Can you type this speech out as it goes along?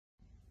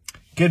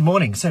Good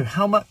morning. So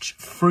how much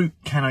fruit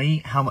can I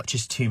eat? How much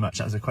is too much?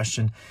 That was a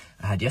question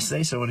I had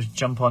yesterday, so I wanted to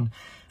jump on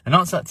and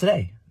answer that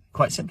today,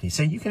 quite simply.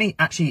 So you can eat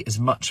actually as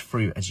much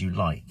fruit as you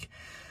like,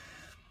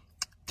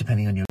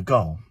 depending on your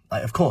goal.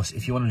 Like, of course,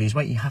 if you want to lose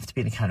weight, you have to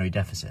be in a calorie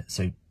deficit.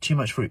 So too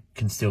much fruit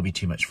can still be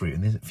too much fruit.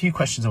 And there's a few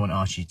questions I want to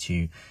ask you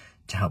to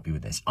help you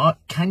with this.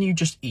 Can you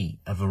just eat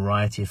a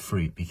variety of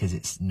fruit because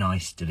it's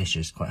nice,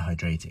 delicious, quite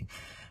hydrating?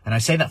 And I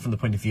say that from the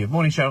point of view of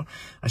Morning Show.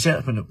 I say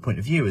that from the point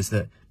of view is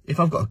that if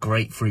I've got a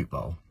great fruit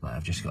bowl, like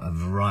I've just got a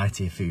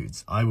variety of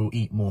foods, I will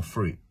eat more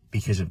fruit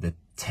because of the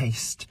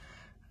taste,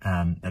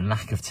 the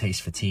lack of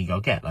taste fatigue I'll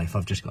get. Like if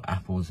I've just got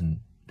apples and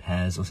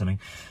pears or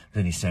something,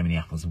 there's only so many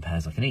apples and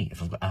pears I can eat.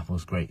 If I've got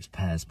apples, grapes,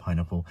 pears,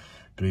 pineapple,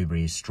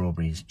 blueberries,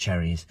 strawberries,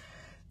 cherries,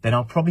 then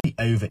I'll probably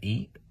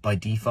overeat by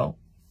default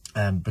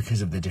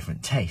because of the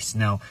different tastes.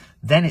 Now,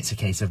 then it's a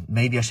case of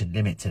maybe I should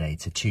limit today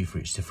to 2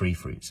 fruits to 3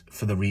 fruits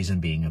for the reason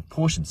being of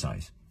portion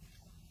size.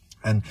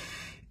 And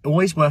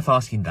always worth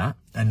asking that.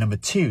 And number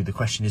 2, the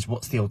question is,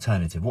 what's the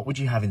alternative? What would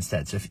you have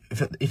instead? So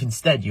if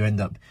instead you end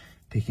up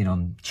picking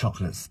on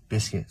chocolates,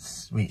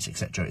 biscuits, sweets,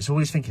 etc., it's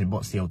always thinking,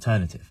 what's the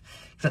alternative?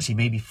 Because actually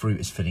maybe fruit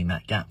is filling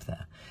that gap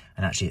there.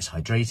 And actually it's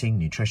hydrating,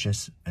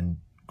 nutritious, and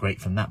great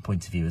from that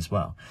point of view as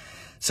well.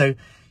 So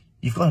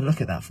you've got to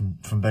look at that from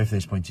both of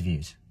those points of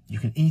views. You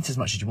can eat as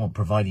much as you want,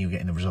 providing you're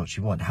getting the results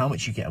you want. How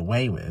much you get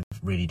away with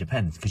really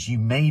depends, because you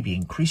may be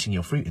increasing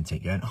your fruit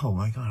intake going, oh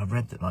my God, I've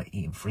read that like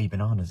eating 3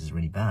 bananas is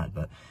really bad.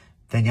 But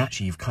then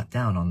actually you've cut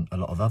down on a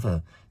lot of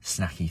other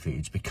snacky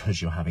foods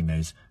because you're having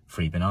those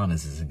 3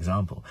 bananas as an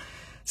example.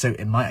 So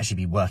it might actually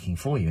be working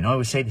for you. And I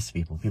always say this to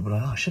people. People are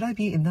like, oh, should I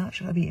be eating that?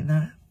 Should I be eating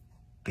that?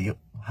 But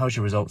how's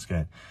your results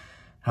going?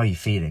 How are you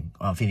feeling?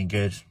 Oh, I'm feeling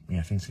good.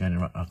 Things are going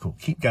right. Oh, cool.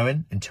 Keep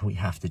going until we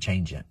have to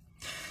change it.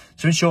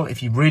 So in short,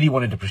 if you really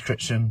wanted a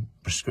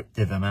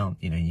prescriptive amount,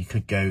 you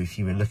could go, if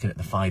you were looking at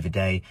the 5 a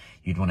day,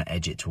 you'd want to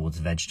edge it towards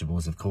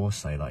vegetables, of course.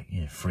 So like,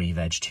 3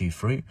 veg, 2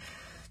 fruit.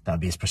 That would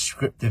be as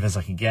prescriptive as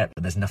I can get,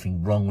 but there's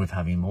nothing wrong with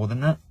having more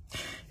than that.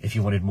 If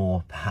you wanted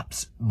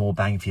perhaps more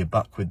bang for your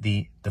buck with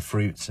the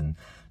fruits and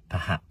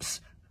perhaps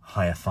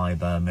higher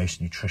fiber,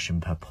 most nutrition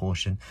per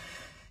portion,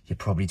 you're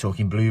probably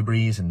talking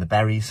blueberries and the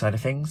berries side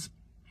of things.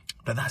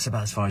 But that's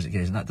about as far as it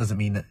goes. And that doesn't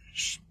mean that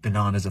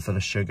bananas are full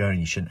of sugar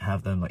and you shouldn't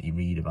have them. Like you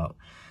read about,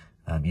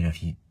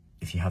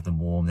 if you have them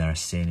warm, they're a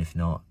sin. If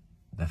not,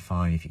 they're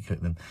fine if you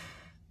cook them.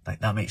 Like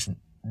that makes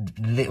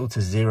little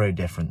to zero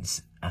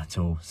difference at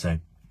all. So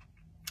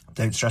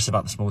don't stress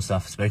about the small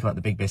stuff. Spoke about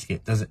the big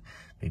biscuit.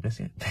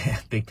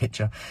 Big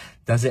picture.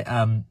 Does it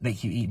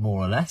make you eat more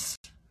or less?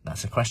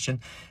 That's a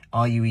question.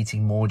 Are you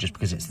eating more just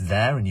because it's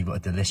there and you've got a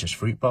delicious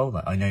fruit bowl?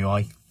 Like I know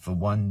I, for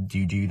one,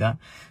 do that.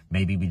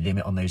 Maybe we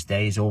limit on those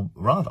days, or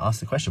rather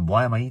ask the question,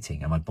 why am I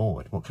eating? Am I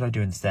bored? What could I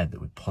do instead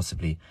that would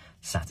possibly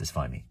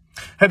satisfy me?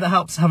 Hope that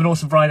helps. Have an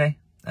awesome Friday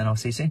and I'll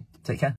see you soon. Take care.